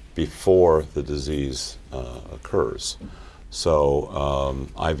action before the disease occurs. So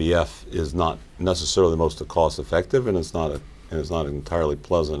IVF is not necessarily the most cost effective, and it's not an entirely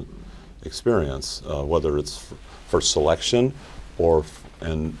pleasant experience, whether it's for selection or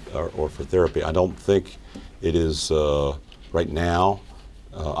for therapy. I don't think it is right now.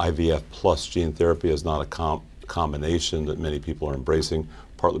 IVF plus gene therapy is not a combination that many people are embracing,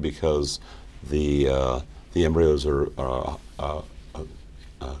 partly because the embryos are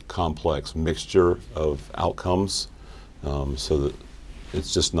a complex mixture of outcomes, so that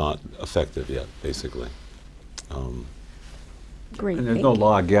it's just not effective yet, basically. Great. And there's no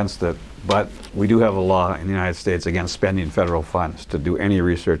law against it, but we do have a law in the United States against spending federal funds to do any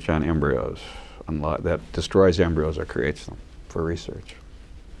research on embryos that destroys embryos or creates them for research.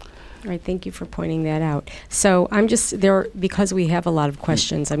 All right, thank you for pointing that out. So I'm just there because we have a lot of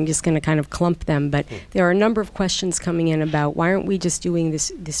questions. I'm just going to kind of clump them, but there are a number of questions coming in about why aren't we just doing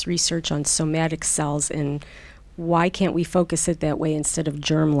this research on somatic cells, and why can't we focus it that way instead of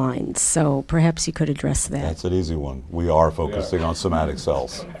germlines? So perhaps you could address that. That's an easy one. We are focusing on somatic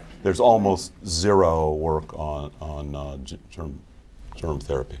cells. There's almost zero work on germ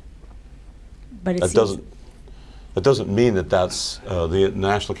therapy. But That doesn't mean that that's the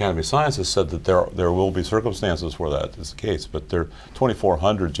National Academy of Sciences said that there will be circumstances where that is the case, but there are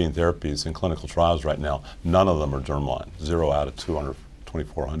 2,400 gene therapies in clinical trials right now. None of them are germline, 0 out of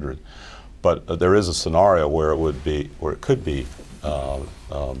 2,400. But there is a scenario where it could be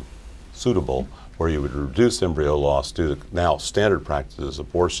suitable, where you would reduce embryo loss due to now standard practices,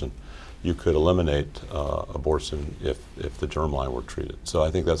 abortion. You could eliminate abortion if the germline were treated. So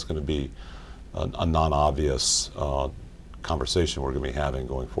I think that's going to be a non-obvious conversation we're going to be having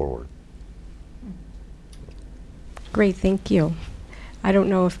going forward. Great, thank you. I don't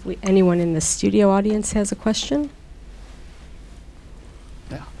know if anyone in the studio audience has a question.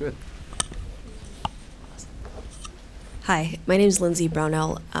 Yeah, good. Hi, my name is Lindsay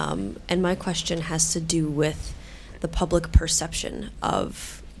Brownell, and my question has to do with the public perception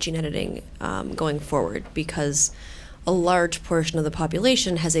of gene editing going forward, because a large portion of the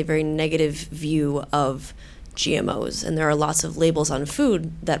population has a very negative view of GMOs, and there are lots of labels on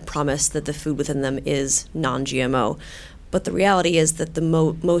food that promise that the food within them is non-GMO. But the reality is that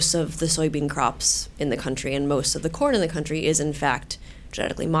most of the soybean crops in the country and most of the corn in the country is in fact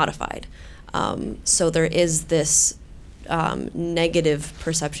genetically modified. So there is this negative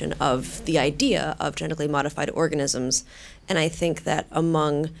perception of the idea of genetically modified organisms. And I think that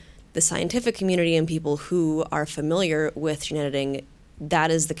among the scientific community and people who are familiar with gene editing,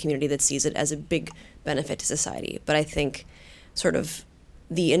 that is the community that sees it as a big benefit to society. But I think sort of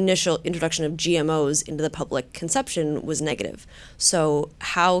the initial introduction of GMOs into the public conception was negative. So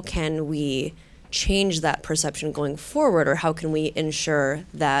how can we change that perception going forward, or how can we ensure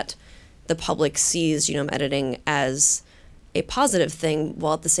that the public sees genome editing as a positive thing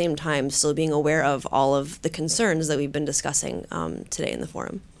while at the same time still being aware of all of the concerns that we've been discussing today in the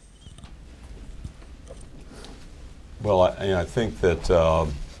forum? Well, I think that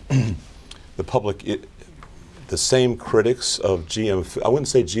the public, the same critics of I wouldn't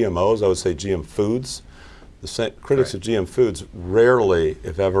say GMOs, I would say GM foods. The same critics of GM foods rarely,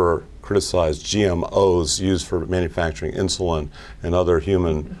 if ever, criticize GMOs used for manufacturing insulin and other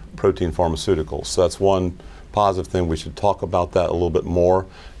human protein pharmaceuticals. So that's one positive thing. We should talk about that a little bit more,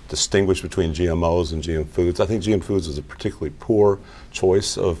 distinguish between GMOs and GM foods. I think GM foods is a particularly poor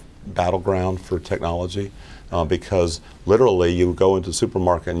choice of battleground for technology. Because literally you go into the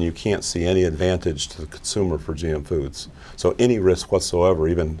supermarket and you can't see any advantage to the consumer for GM foods. So any risk whatsoever,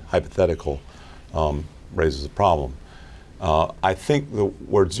 even hypothetical, raises a problem. I think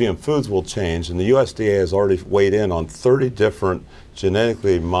where GM foods will change, and the USDA has already weighed in on 30 different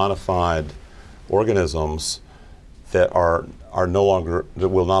genetically modified organisms that are no longer, that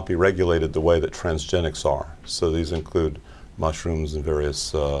will not be regulated the way that transgenics are. So these include mushrooms and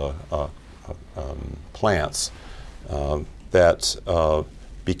various plants that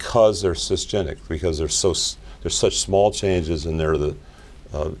because they're cisgenic, because there's such small changes and they're the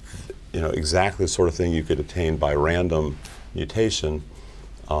exactly the sort of thing you could attain by random mutation.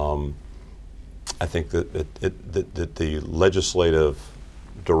 I think that the legislative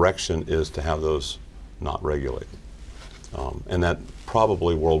direction is to have those not regulated, and that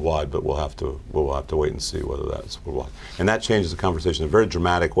probably worldwide, but we'll have to wait and see whether that's worldwide. And that changes the conversation in a very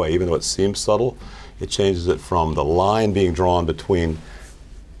dramatic way. Even though it seems subtle, it changes it from the line being drawn between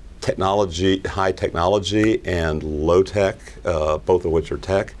technology, high technology, and low tech, both of which are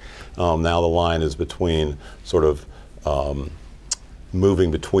tech. Now the line is between sort of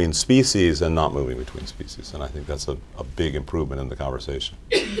moving between species and not moving between species, and I think that's a big improvement in the conversation.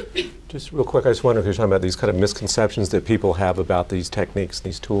 Just real quick, I just wonder if you're talking about these kind of misconceptions that people have about these techniques,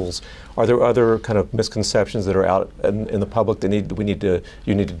 these tools. Are there other kind of misconceptions that are out in the public that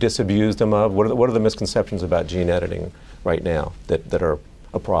you need to disabuse them of? What are the misconceptions about gene editing right now that are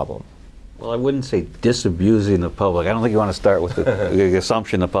a problem? Well, I wouldn't say disabusing the public. I don't think you want to start with the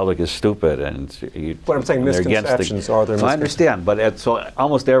assumption the public is stupid and But I'm saying misconceptions. Are there misconceptions? I understand, but so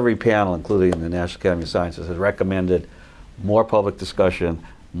almost every panel, including the National Academy of Sciences, has recommended more public discussion,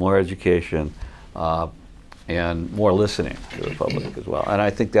 more education, and more listening to the public as well. And I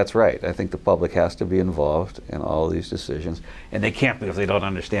think that's right. I think the public has to be involved in all of these decisions, and they can't be if they don't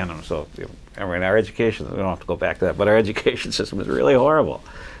understand them. So, I mean, our education, we don't have to go back to that, but our education system is really horrible.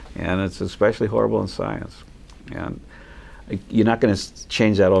 And it's especially horrible in science. And you're not going to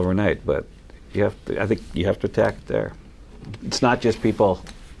change that overnight, but I think you have to attack it there. It's not just people,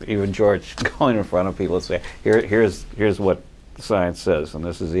 even George, going in front of people and say, here's what science says, and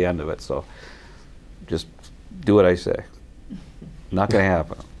this is the end of it. So just do what I say. Not going to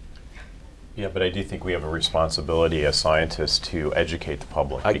happen. Yeah, but I do think we have a responsibility as scientists to educate the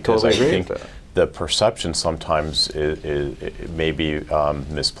public. I because totally agree think with that. The perception sometimes it may be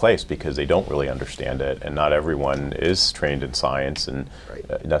misplaced because they don't really understand it, and not everyone is trained in science and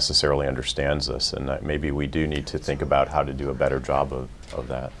necessarily understands this, and maybe we do need to think about how to do a better job of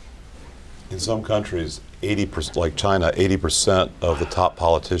that. In some countries, 80%, like China, 80% of the top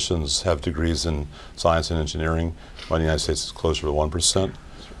politicians have degrees in science and engineering. While in the United States, it's closer to 1%.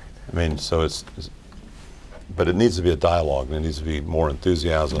 I mean, so but it needs to be a dialogue, and it needs to be more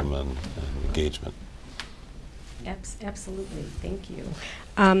enthusiasm and engagement. Absolutely, thank you.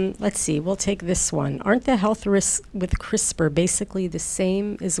 Let's see, we'll take this one. Aren't the health risks with CRISPR basically the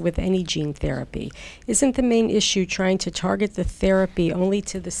same as with any gene therapy? Isn't the main issue trying to target the therapy only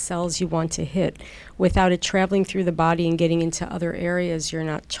to the cells you want to hit without it traveling through the body and getting into other areas you're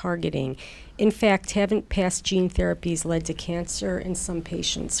not targeting? In fact, haven't past gene therapies led to cancer in some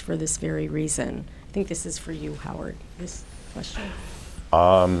patients for this very reason? I think this is for you, Howard, this question.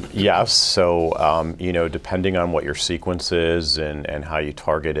 Yes, so depending on what your sequence is and how you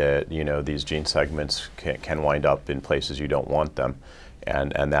target it, these gene segments can wind up in places you don't want them,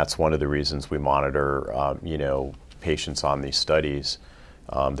 and that's one of the reasons we monitor patients on these studies.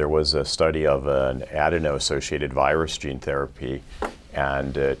 There was a study of an adeno-associated virus gene therapy,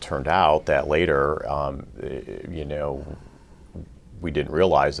 And it turned out that later, we didn't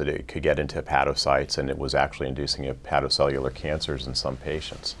realize that it could get into hepatocytes, and it was actually inducing hepatocellular cancers in some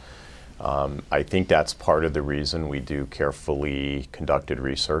patients. I think that's part of the reason we do carefully conducted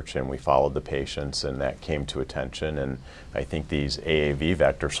research, and we followed the patients, and that came to attention. And I think these AAV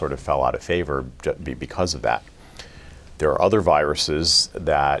vectors sort of fell out of favor because of that. There are other viruses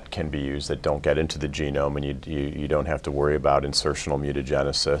that can be used that don't get into the genome, and you don't have to worry about insertional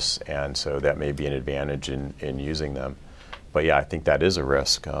mutagenesis, and so that may be an advantage in using them. But yeah, I think that is a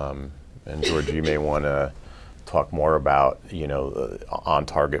risk. And George, you may want to talk more about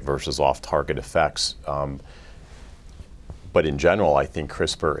on-target versus off-target effects. But in general, I think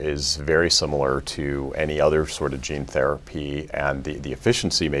CRISPR is very similar to any other sort of gene therapy, and the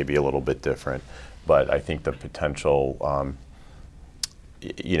efficiency may be a little bit different. But I think the potential,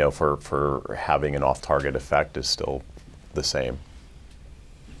 for having an off-target effect is still the same.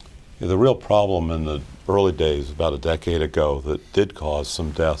 Yeah, the real problem in the early days, about a decade ago, that did cause some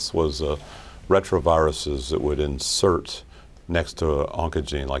deaths was retroviruses that would insert next to an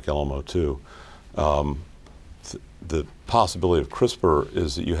oncogene like LMO2. The possibility of CRISPR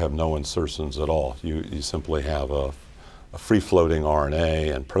is that you have no insertions at all. You simply have a free-floating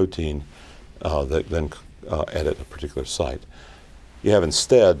RNA and protein that then edit a particular site. You have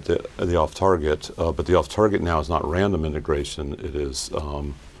instead the off-target, but the off-target now is not random integration. It is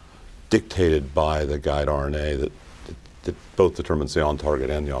dictated by the guide RNA that both determines the on-target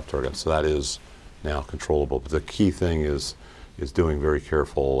and the off-target. So that is now controllable. But the key thing is doing very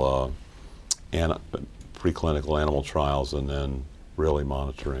careful preclinical animal trials and then really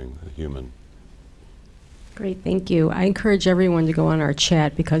monitoring the human. Great, thank you. I encourage everyone to go on our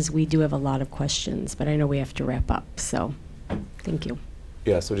chat because we do have a lot of questions, but I know we have to wrap up, so thank you.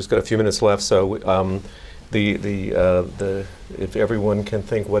 Yeah, so just got a few minutes left. So if everyone can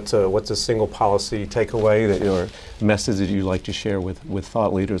think, what's a single policy takeaway or message that you'd like to share with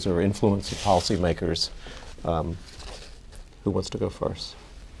thought leaders or influential policymakers? Who wants to go first?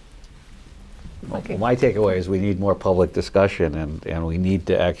 Okay. Well, my takeaway is we need more public discussion, and we need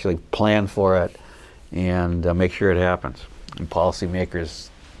to actually plan for it and make sure it happens. And policymakers,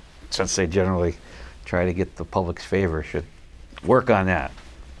 since they generally try to get the public's favor, should work on that.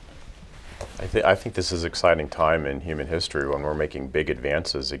 I think this is an exciting time in human history when we're making big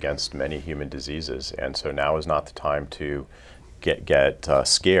advances against many human diseases, and so now is not the time to get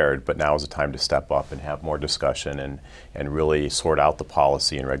scared, but now is the time to step up and have more discussion and really sort out the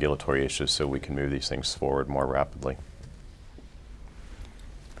policy and regulatory issues so we can move these things forward more rapidly.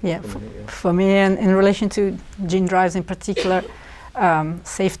 Yeah, for me, and in relation to gene drives in particular,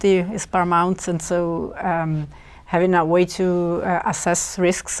 safety is paramount, and so having a way to assess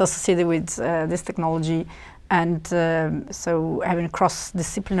risks associated with this technology, and so having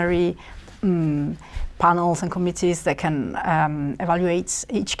cross-disciplinary panels and committees that can evaluate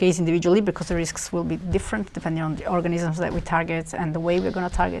each case individually, because the risks will be different depending on the organisms that we target and the way we're going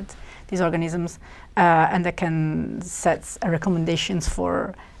to target these organisms, and that can set recommendations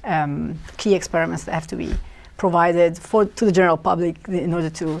for key experiments that have to be provided to the general public in order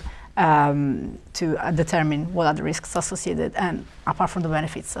to determine what are the risks associated, and apart from the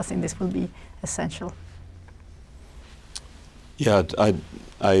benefits, I think this will be essential. Yeah, I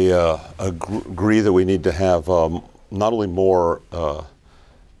agree that we need to have not only more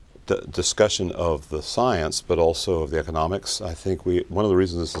discussion of the science, but also of the economics. I think one of the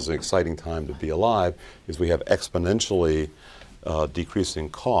reasons this is an exciting time to be alive is we have exponentially decreasing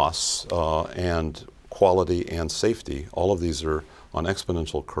costs and quality and safety. All of these are on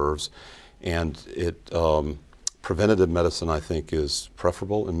exponential curves, and preventative medicine, I think, is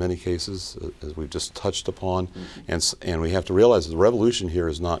preferable in many cases, as we've just touched upon. And we have to realize the revolution here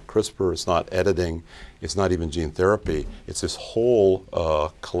is not CRISPR, it's not editing, it's not even gene therapy. It's this whole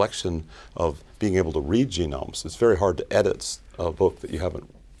collection of being able to read genomes. It's very hard to edit a book that you haven't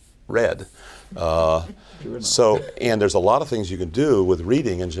read. And there's a lot of things you can do with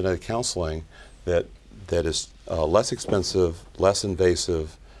reading and genetic counseling that is less expensive, less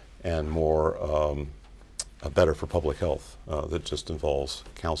invasive, and more better for public health, that just involves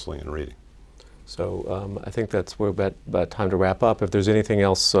counseling and reading. So I think we're about time to wrap up. If there's anything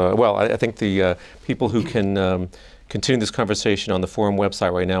else, I think the people who can continue this conversation on the forum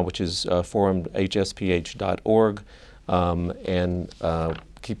website right now, which is forumhsph.org, and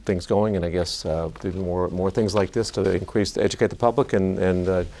keep things going, and I guess do more things like this to educate the public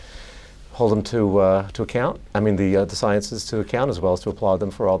and hold them to account. I mean, the sciences to account, as well as to applaud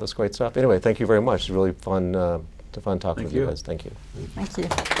them for all this great stuff. Anyway, thank you very much. It's really fun talking with you guys. Thank you. Thank you.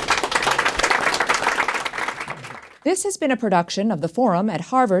 This has been a production of the Forum at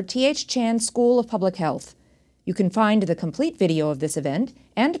Harvard T.H. Chan School of Public Health. You can find the complete video of this event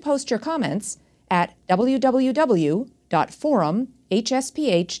and post your comments at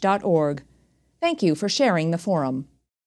www.forumhsph.org. Thank you for sharing the forum.